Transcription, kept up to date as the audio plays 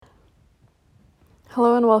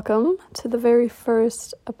Hello and welcome to the very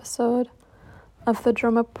first episode of the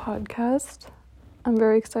Drum Up podcast. I'm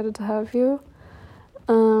very excited to have you.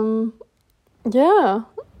 I'm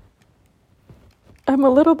a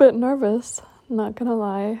little bit nervous, not gonna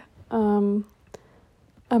lie. I'm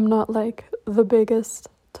not like the biggest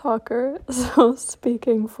talker, so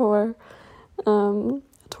speaking for 20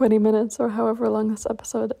 minutes or however long this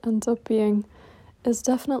episode ends up being is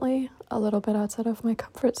definitely a little bit outside of my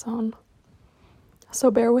comfort zone. So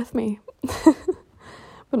bear with me. But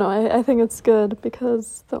no, I think it's good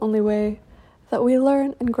because the only way that we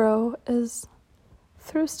learn and grow is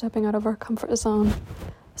through stepping out of our comfort zone.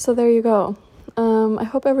 So there you go. I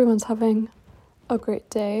hope everyone's having a great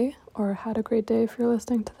day, or had a great day if you're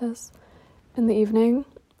listening to this in the evening.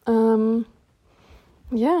 I'm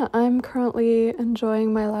currently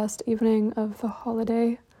enjoying my last evening of the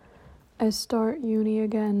holiday. I start uni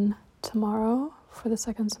again tomorrow for the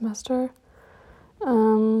second semester.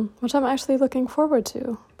 Which I'm actually looking forward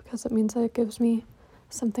to because it means it gives me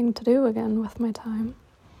something to do again with my time.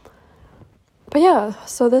 But yeah,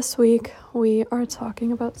 so this week we are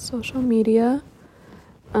talking about social media.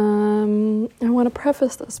 I want to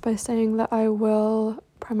preface this by saying that I will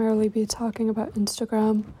primarily be talking about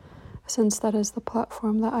Instagram, since that is the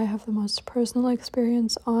platform that I have the most personal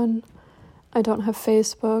experience on. I don't have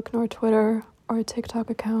Facebook, nor Twitter, or a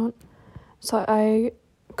TikTok account, so I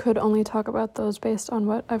could only talk about those based on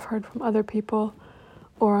what I've heard from other people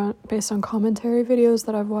or based on commentary videos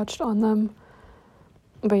that I've watched on them.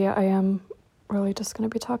 But yeah, I am really just going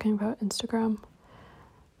to be talking about Instagram,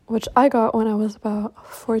 which I got when I was about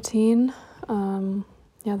 14.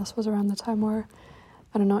 This was around the time where,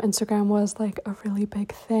 Instagram was like a really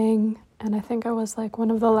big thing. And I think I was like one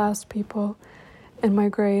of the last people in my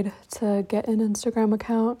grade to get an Instagram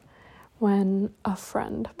account when a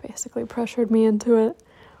friend basically pressured me into it.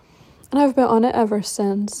 And I've been on it ever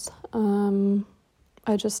since.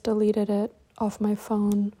 I just deleted it off my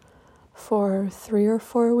phone for 3 or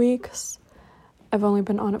 4 weeks. I've only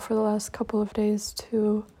been on it for the last couple of days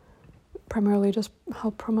to primarily just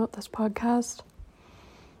help promote this podcast.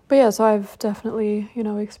 But yeah, so I've definitely,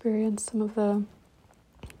 experienced some of the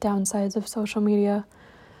downsides of social media,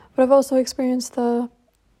 but I've also experienced the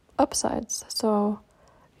upsides. So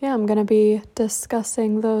yeah, I'm going to be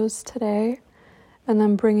discussing those today. And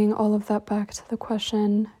then bringing all of that back to the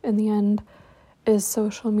question, in the end, is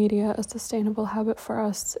social media a sustainable habit for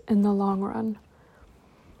us in the long run?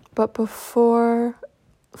 But before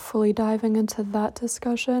fully diving into that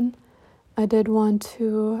discussion, I did want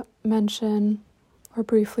to mention or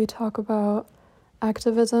briefly talk about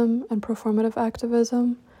activism and performative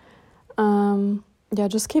activism.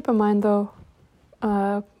 Just keep in mind though,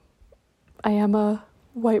 I am a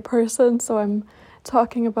white person, so I'm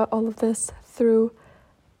talking about all of this through,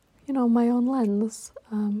 my own lens,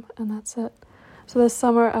 and that's it. So this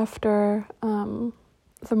summer after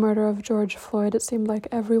the murder of George Floyd, it seemed like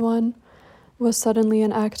everyone was suddenly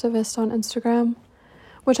an activist on Instagram,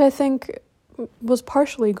 which I think was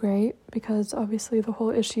partially great because obviously the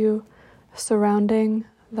whole issue surrounding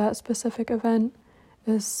that specific event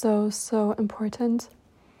is so important.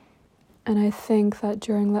 And I think that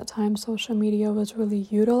during that time, social media was really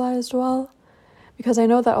utilized well, because I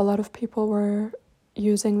know that a lot of people were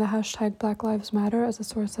using the hashtag Black Lives Matter as a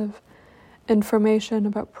source of information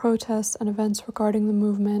about protests and events regarding the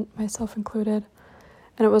movement, myself included.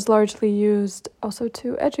 And it was largely used also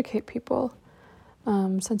to educate people,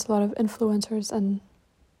 since a lot of influencers and,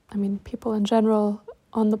 people in general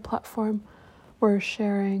on the platform were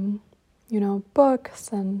sharing, books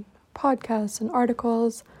and podcasts and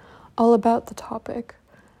articles all about the topic.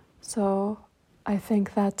 So I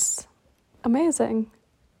think that's amazing,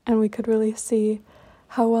 and we could really see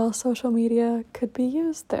how well social media could be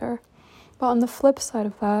used there. But on the flip side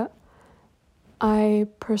of that, I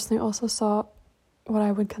personally also saw what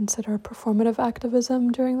I would consider performative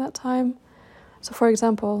activism during that time. So for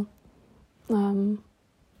example, the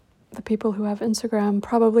people who have Instagram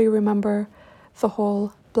probably remember the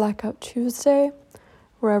whole Blackout Tuesday,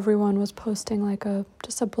 where everyone was posting like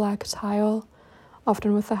just a black tile,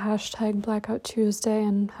 often with the hashtag Blackout Tuesday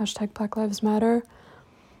and hashtag Black Lives Matter.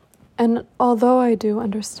 And although I do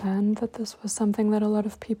understand that this was something that a lot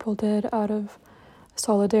of people did out of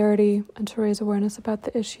solidarity and to raise awareness about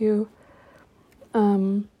the issue,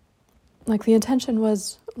 the intention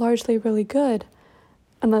was largely really good,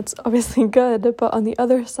 and that's obviously good, but on the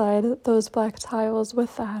other side, those black tiles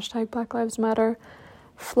with the hashtag Black Lives Matter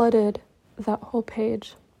flooded that whole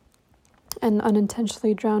page and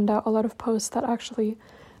unintentionally drowned out a lot of posts that actually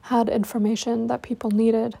had information that people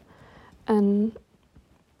needed and,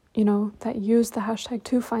 that used the hashtag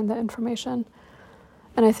to find that information.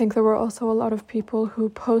 And I think there were also a lot of people who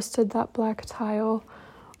posted that black tile,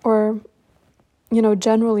 or,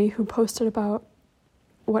 generally who posted about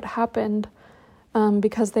what happened,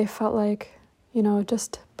 because they felt like,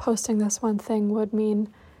 just posting this one thing would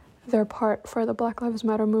mean their part for the Black Lives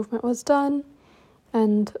Matter movement was done,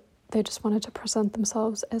 and they just wanted to present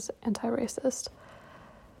themselves as anti-racist.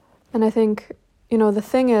 And I think, the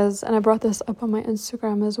thing is, and I brought this up on my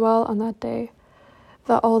Instagram as well on that day,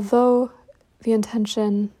 that although the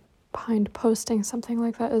intention behind posting something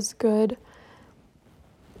like that is good,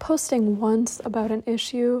 posting once about an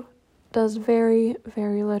issue does very,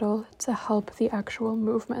 very little to help the actual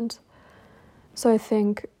movement. So I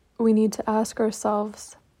think we need to ask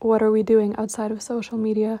ourselves, what are we doing outside of social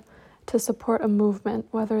media to support a movement,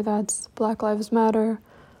 whether that's Black Lives Matter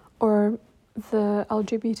or the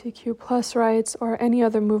LGBTQ plus rights or any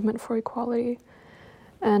other movement for equality?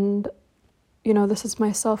 And, this is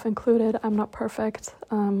myself included. I'm not perfect.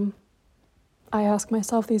 I ask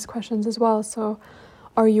myself these questions as well. So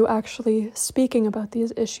are you actually speaking about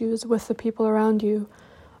these issues with the people around you?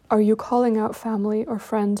 Are you calling out family or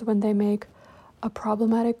friends when they make a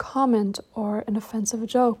problematic comment or an offensive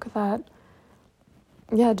joke that,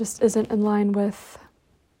 just isn't in line with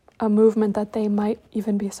a movement that they might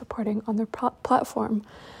even be supporting on their platform?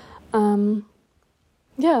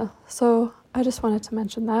 So I just wanted to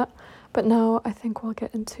mention that. But now I think we'll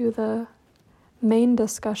get into the main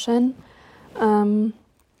discussion. So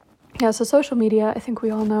social media, I think we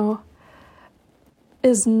all know,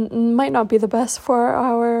 might not be the best for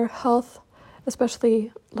our health,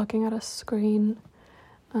 especially looking at a screen.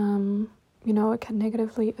 It can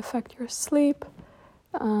negatively affect your sleep,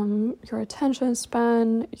 your attention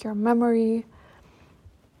span, your memory.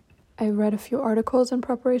 I read a few articles in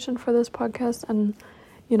preparation for this podcast, and,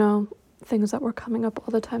 things that were coming up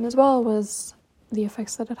all the time as well was the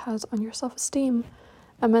effects that it has on your self-esteem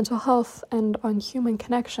and mental health and on human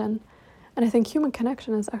connection. And I think human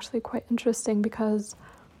connection is actually quite interesting because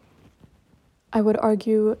I would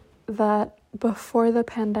argue that before the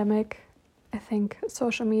pandemic, I think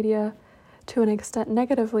social media to an extent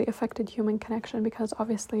negatively affected human connection, because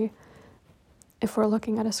obviously if we're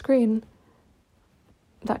looking at a screen,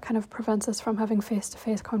 that kind of prevents us from having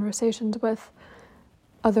face-to-face conversations with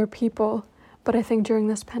other people. But I think during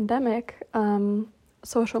this pandemic,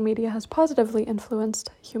 social media has positively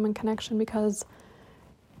influenced human connection because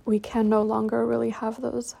we can no longer really have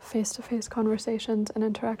those face-to-face conversations and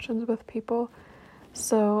interactions with people.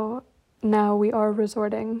 So now we are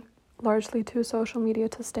resorting largely to social media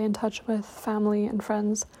to stay in touch with family and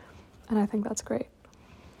friends, and I think that's great.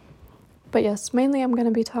 But yes, mainly I'm going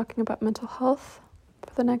to be talking about mental health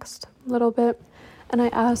for the next little bit. And I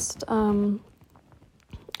asked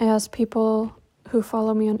people who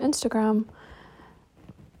follow me on Instagram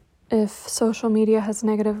if social media has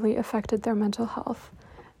negatively affected their mental health.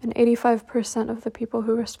 And 85% of the people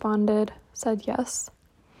who responded said yes.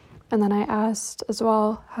 And then I asked as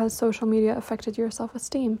well, has social media affected your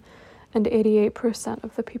self-esteem? And 88%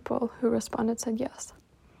 of the people who responded said yes.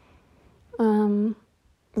 And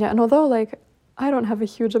although I don't have a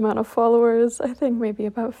huge amount of followers, I think maybe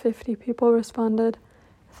about 50 people responded.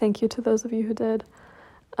 Thank you to those of you who did.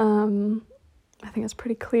 I think it's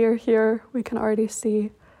pretty clear here. We can already see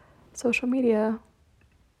social media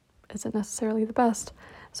isn't necessarily the best.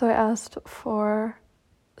 So I asked for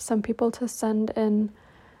some people to send in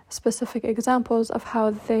specific examples of how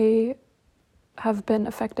they have been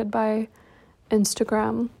affected by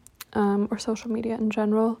Instagram or social media in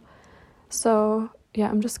general. So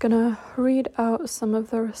I'm just gonna read out some of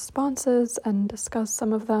the responses and discuss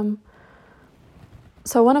some of them.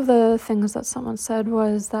 So one of the things that someone said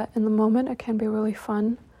was that in the moment it can be really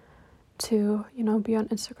fun to, be on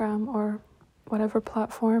Instagram or whatever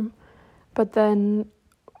platform, but then,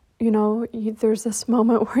 there's this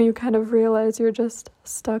moment where you kind of realize you're just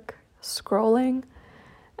stuck scrolling,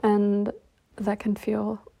 and that can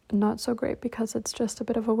feel not so great because it's just a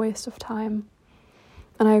bit of a waste of time.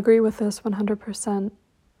 And I agree with this 100%.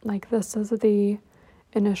 This is the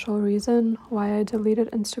initial reason why I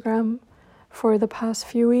deleted Instagram for the past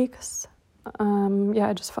few weeks.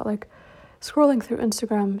 I just felt like scrolling through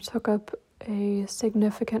Instagram took up a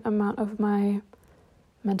significant amount of my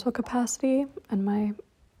mental capacity and my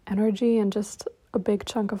energy, and just a big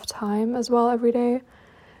chunk of time as well every day.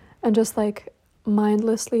 And just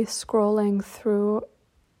mindlessly scrolling through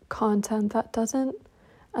content that doesn't,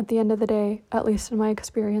 at the end of the day, at least in my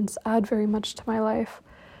experience, add very much to my life,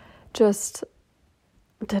 just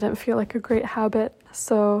didn't feel like a great habit.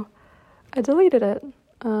 So I deleted it.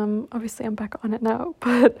 Obviously I'm back on it now,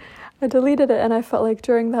 but I deleted it, and I felt like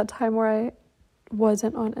during that time where I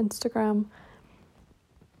wasn't on Instagram,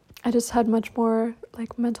 I just had much more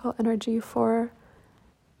like mental energy for,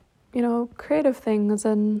 creative things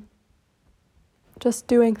and just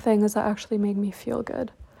doing things that actually make me feel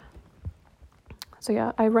good. So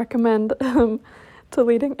yeah, I recommend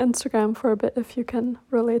deleting Instagram for a bit if you can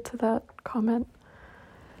relate to that comment.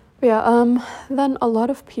 But yeah, then a lot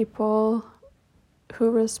of people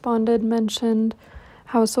who responded mentioned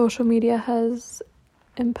how social media has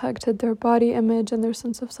impacted their body image and their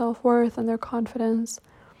sense of self-worth and their confidence.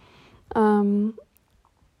 So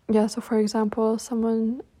for example,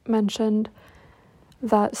 someone mentioned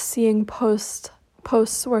that seeing posts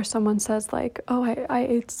where someone says like, oh, I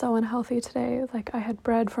ate so unhealthy today, like I had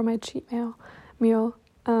bread for my cheat meal,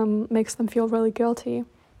 makes them feel really guilty.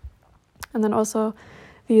 And then also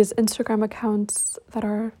these Instagram accounts that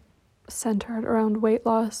are centered around weight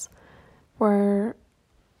loss, where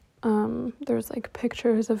there's like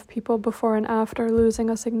pictures of people before and after losing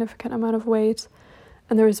a significant amount of weight,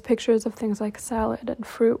 and there's pictures of things like salad and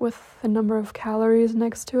fruit with the number of calories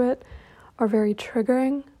next to it, are very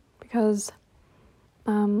triggering because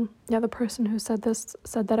the person who said this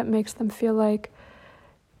said that it makes them feel like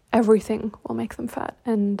everything will make them fat,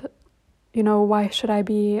 and why should I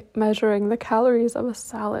be measuring the calories of a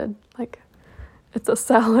salad? Like, it's a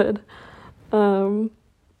salad. And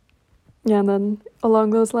then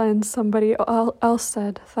along those lines, somebody else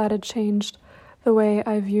said that it changed the way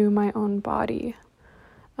I view my own body.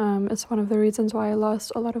 It's one of the reasons why I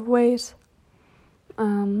lost a lot of weight.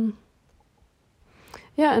 And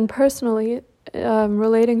personally,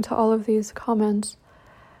 relating to all of these comments,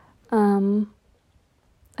 I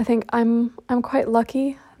think I'm quite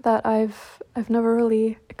lucky that I've never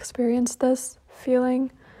really experienced this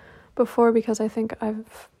feeling before, because I think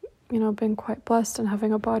I've been quite blessed in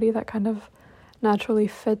having a body that kind of naturally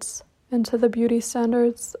fits into the beauty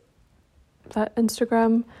standards that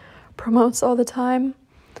Instagram promotes all the time.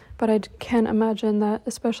 But I can imagine that,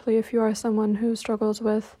 especially if you are someone who struggles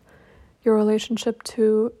with your relationship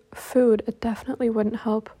to food, it definitely wouldn't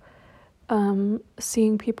help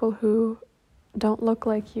seeing people who don't look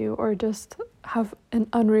like you or just have an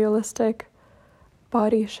unrealistic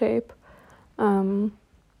body shape. And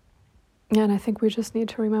I think we just need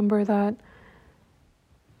to remember that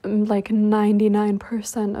like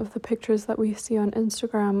 99% of the pictures that we see on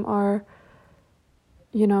Instagram are,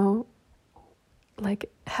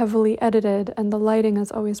 like heavily edited, and the lighting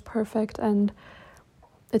is always perfect, and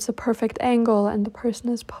it's a perfect angle, and the person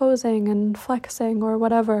is posing and flexing or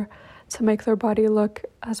whatever to make their body look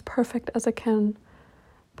as perfect as it can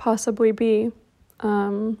possibly be.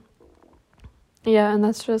 And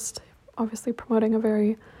that's just obviously promoting a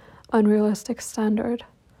very unrealistic standard.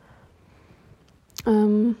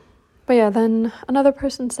 Then another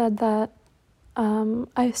person said that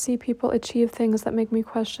I see people achieve things that make me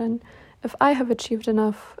question if I have achieved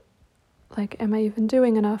enough, like, am I even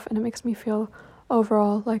doing enough? And it makes me feel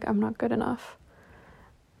overall like I'm not good enough.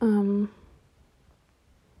 And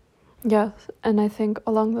I think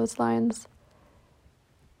along those lines,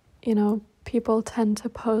 people tend to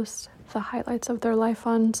post the highlights of their life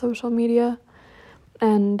on social media.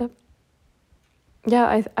 And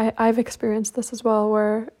I've experienced this as well,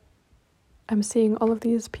 where I'm seeing all of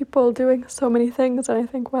these people doing so many things, and I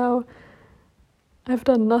think, wow, I've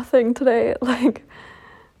done nothing today. Like,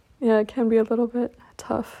 it can be a little bit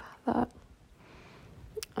tough, that.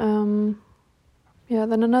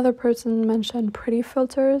 Then another person mentioned pretty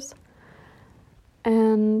filters.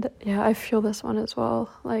 And I feel this one as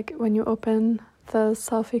well. Like, when you open the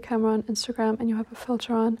selfie camera on Instagram and you have a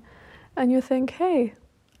filter on and you think, hey,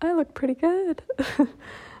 I look pretty good.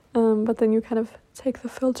 But then you kind of take the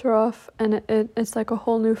filter off and it's like a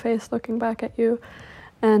whole new face looking back at you.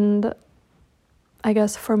 And I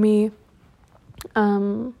guess for me,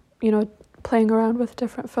 playing around with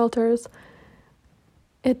different filters,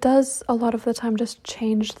 it does a lot of the time just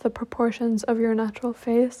change the proportions of your natural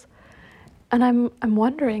face. And I'm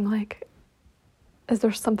wondering, like, is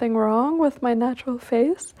there something wrong with my natural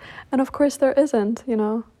face? And of course there isn't,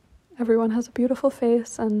 Everyone has a beautiful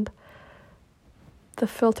face, and the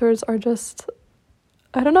filters are just,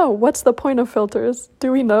 I don't know, what's the point of filters?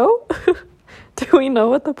 Do we know? Do we know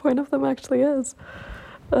what the point of them actually is?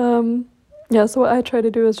 So what I try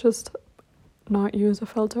to do is just not use a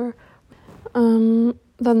filter. Then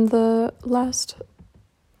the last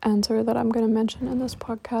answer that I'm going to mention in this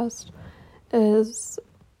podcast is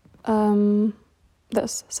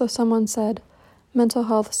this. So someone said, mental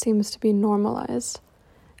health seems to be normalized.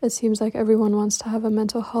 It seems like everyone wants to have a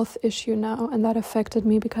mental health issue now, and that affected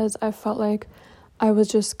me because I felt like I was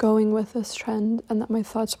just going with this trend and that my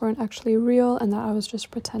thoughts weren't actually real and that I was just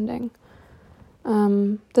pretending.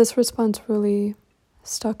 This response really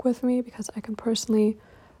stuck with me because I can personally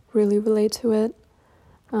really relate to it.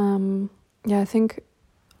 I think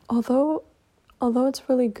although it's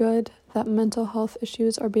really good that mental health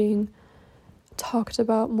issues are being talked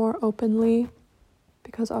about more openly,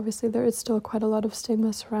 because obviously there is still quite a lot of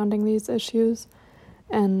stigma surrounding these issues,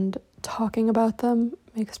 and talking about them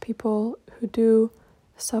makes people who do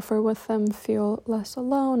suffer with them feel less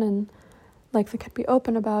alone and like they could be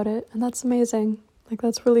open about it, and that's amazing. Like,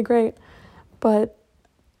 that's really great. But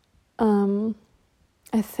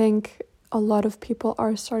I think a lot of people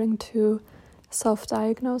are starting to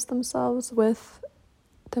self-diagnose themselves with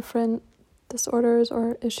different disorders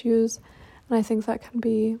or issues, and I think that can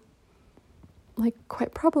be like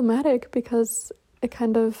quite problematic because it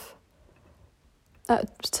kind of,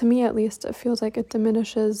 to me at least, it feels like it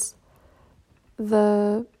diminishes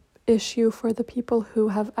the issue for the people who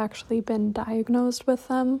have actually been diagnosed with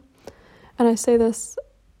them. And I say this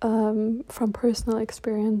from personal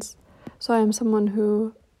experience. So I am someone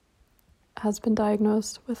who has been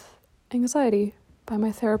diagnosed with anxiety by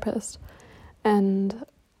my therapist, and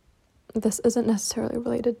this isn't necessarily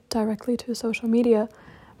related directly to social media,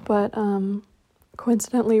 but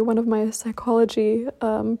coincidentally, one of my psychology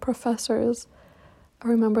professors, I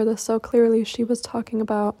remember this so clearly, she was talking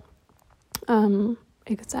about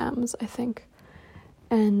exams, I think,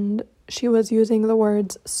 and she was using the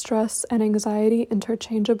words stress and anxiety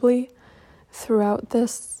interchangeably throughout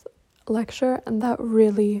this lecture, and that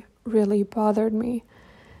really, really bothered me,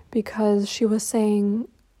 because she was saying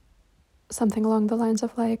something along the lines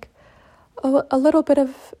of like, oh, a little bit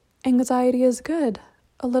of anxiety is good,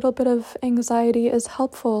 a little bit of anxiety is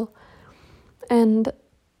helpful. And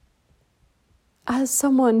as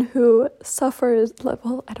someone who suffers,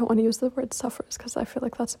 well, I don't want to use the word suffers because I feel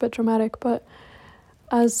like that's a bit dramatic, but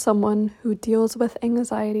as someone who deals with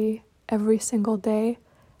anxiety every single day,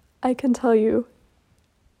 I can tell you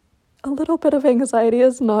a little bit of anxiety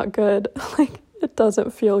is not good. Like, it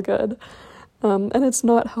doesn't feel good. And it's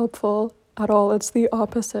not helpful at all. It's the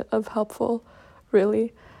opposite of helpful,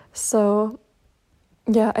 really. So,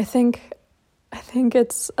 yeah, I think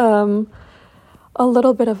it's a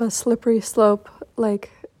little bit of a slippery slope, like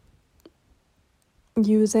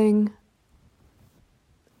using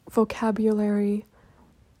vocabulary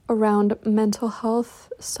around mental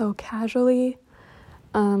health so casually,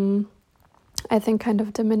 I think kind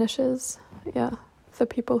of diminishes, the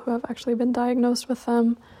people who have actually been diagnosed with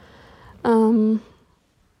them. And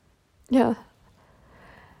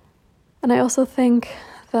I also think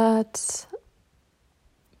that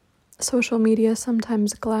social media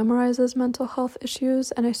sometimes glamorizes mental health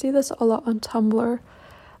issues, and I see this a lot on Tumblr,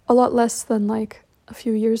 a lot less than like a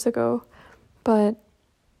few years ago, but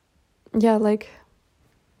yeah, like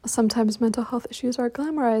sometimes mental health issues are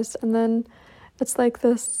glamorized, and then it's like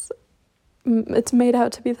this, it's made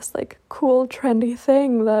out to be this like cool, trendy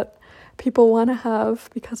thing that people want to have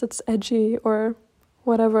because it's edgy or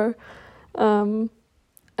whatever, and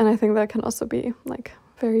I think that can also be like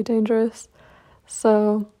very dangerous.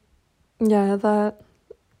 So yeah, that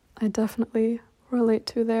I definitely relate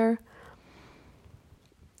to there.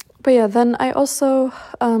 But yeah, then I also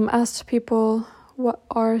asked people what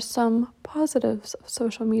are some positives of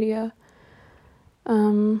social media.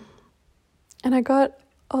 And I got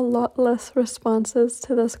a lot less responses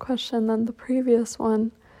to this question than the previous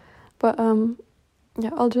one. But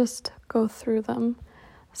I'll just go through them.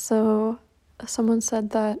 So someone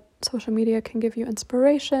said that social media can give you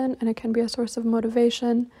inspiration and it can be a source of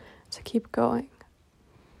motivation to keep going.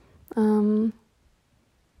 And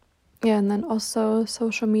then also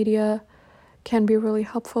social media can be really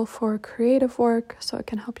helpful for creative work, so it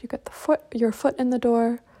can help you get your foot in the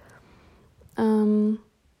door.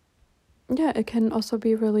 It can also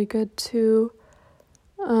be really good to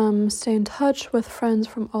stay in touch with friends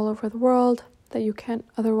from all over the world that you can't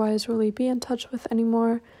otherwise really be in touch with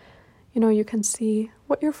anymore. You know, you can see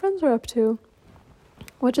what your friends are up to,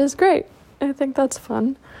 which is great. I think that's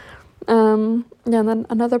fun. And then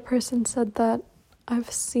another person said that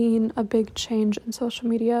I've seen a big change in social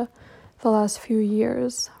media the last few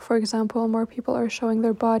years. For example, more people are showing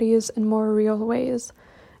their bodies in more real ways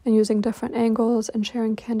and using different angles and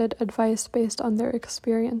sharing candid advice based on their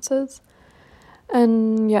experiences.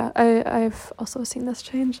 And yeah, I've also seen this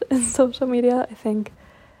change in social media. I think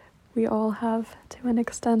we all have to an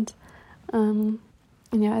extent. And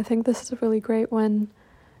yeah, I think this is really great when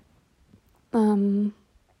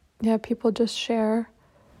people just share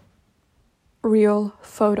real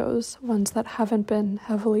photos, ones that haven't been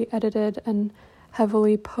heavily edited and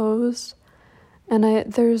heavily posed. And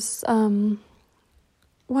there's one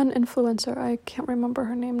influencer, I can't remember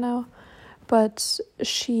her name now, but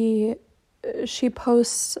she she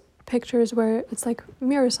posts pictures where it's like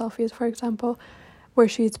mirror selfies, for example, where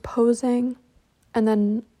she's posing, and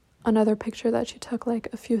then another picture that she took like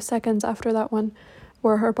a few seconds after that one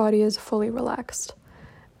where her body is fully relaxed.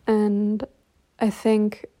 And I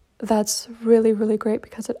think that's really, really great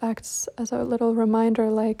because it acts as a little reminder,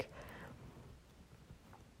 like,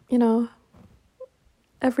 you know,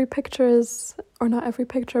 every picture is, or not every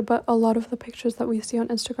picture, but a lot of the pictures that we see on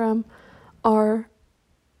Instagram are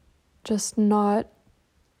just not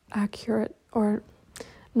accurate or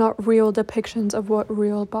not real depictions of what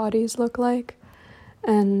real bodies look like.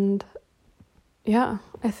 And yeah,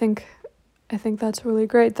 I think that's really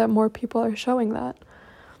great that more people are showing that.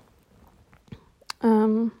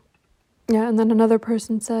 Yeah, and then another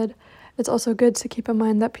person said, it's also good to keep in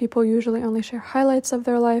mind that people usually only share highlights of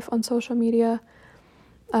their life on social media,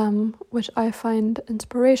 which I find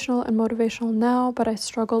inspirational and motivational now, but I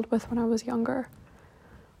struggled with when I was younger.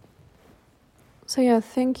 So yeah,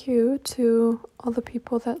 thank you to all the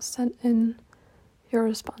people that sent in your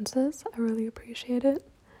responses. I really appreciate it.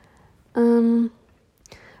 But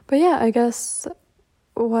yeah, I guess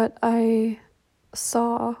what I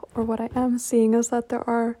saw, or what I am seeing, is that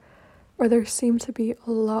there seem to be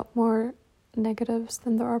a lot more negatives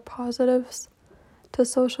than there are positives to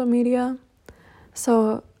social media.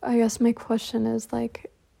 So I guess my question is,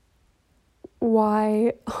 like,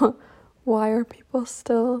 why are people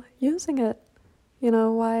still using it? You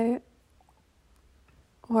know, why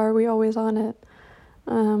are we always on it?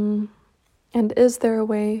 And is there a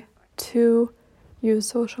way to use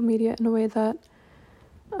social media in a way that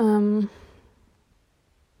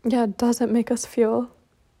doesn't make us feel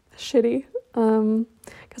shitty?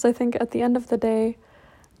 Because I think at the end of the day,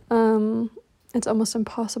 it's almost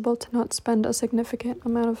impossible to not spend a significant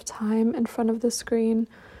amount of time in front of the screen,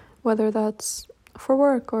 whether that's for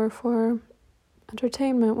work or for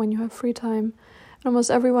entertainment when you have free time. And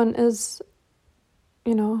almost everyone is,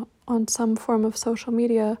 you know, on some form of social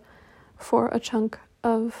media for a chunk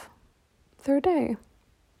of their day.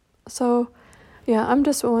 So yeah, I'm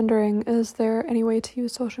just wondering, is there any way to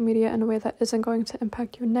use social media in a way that isn't going to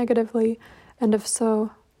impact you negatively? And if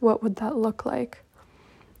so, what would that look like?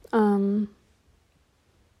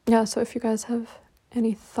 So if you guys have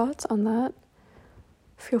any thoughts on that,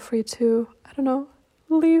 feel free to, I don't know,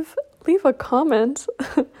 leave a comment,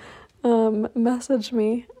 message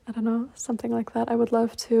me, I don't know, something like that. I would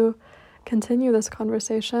love to continue this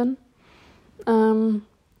conversation. I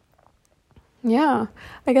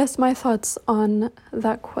guess my thoughts on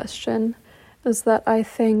that question is that I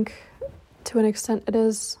think to an extent it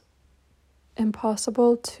is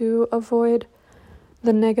impossible to avoid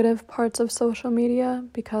the negative parts of social media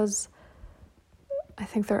because I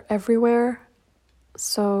think they're everywhere.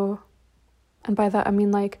 So, and by that I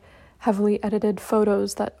mean like heavily edited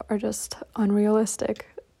photos that are just unrealistic.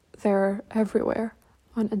 They're everywhere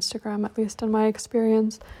on Instagram, at least in my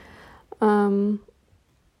experience. So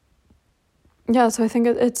I think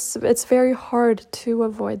it's very hard to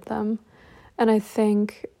avoid them. And I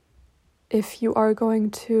think if you are going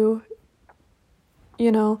to,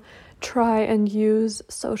 you know, try and use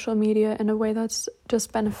social media in a way that's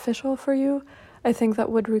just beneficial for you, I think that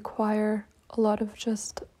would require a lot of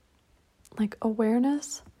just like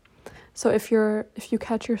awareness. So if you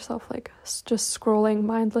catch yourself like just scrolling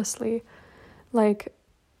mindlessly, like,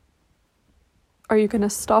 are you going to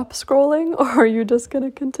stop scrolling or are you just going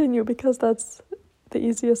to continue because that's the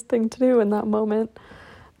easiest thing to do in that moment?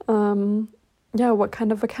 What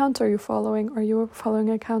kind of accounts are you following? Are you following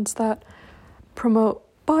accounts that promote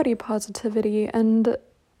body positivity and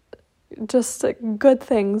just good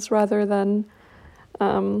things rather than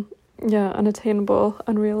unattainable,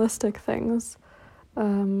 unrealistic things?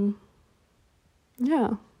 And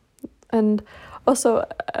also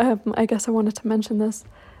I guess I wanted to mention this,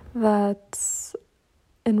 that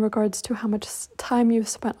in regards to how much time you've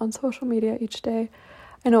spent on social media each day,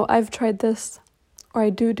 I know I've tried this, or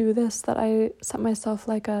I do this, that I set myself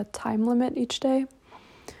like a time limit each day.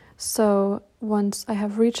 So once I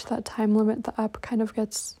have reached that time limit, the app kind of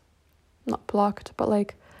gets not blocked, but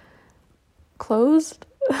like closed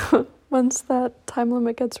once that time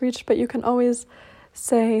limit gets reached. But you can always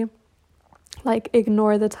say, like,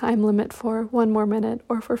 ignore the time limit for 1 more minute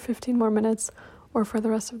or for 15 more minutes or for the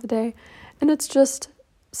rest of the day. And it's just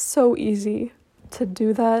so easy to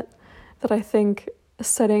do that I think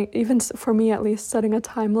setting, even for me at least, setting a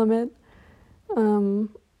time limit,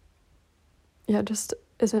 just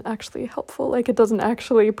isn't actually helpful. Like, it doesn't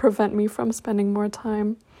actually prevent me from spending more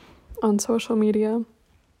time on social media.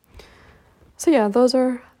 So yeah, those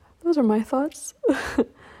are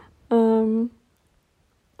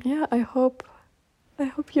I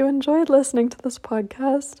hope you enjoyed listening to this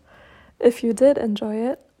podcast. If you did enjoy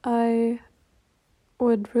it, I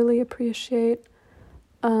would really appreciate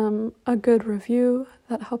a good review.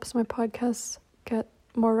 That helps my podcast get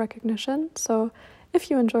more recognition. So if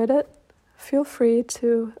you enjoyed it, feel free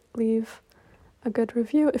to leave a good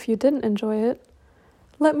review. If you didn't enjoy it,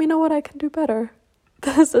 let me know what I can do better.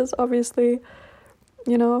 This is obviously,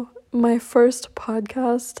 my first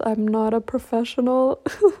podcast. I'm not a professional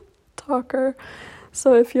talker.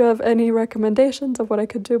 So if you have any recommendations of what I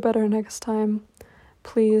could do better next time,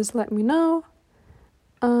 please let me know.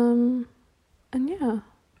 And yeah,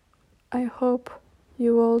 I hope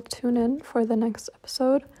you will tune in for the next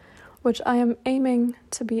episode, which I am aiming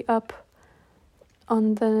to be up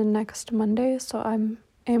on the next Monday. So I'm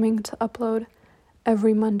aiming to upload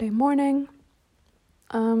every Monday morning.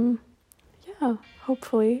 Yeah,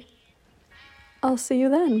 hopefully I'll see you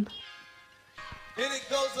then. And it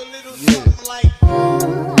goes a little something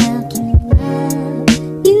like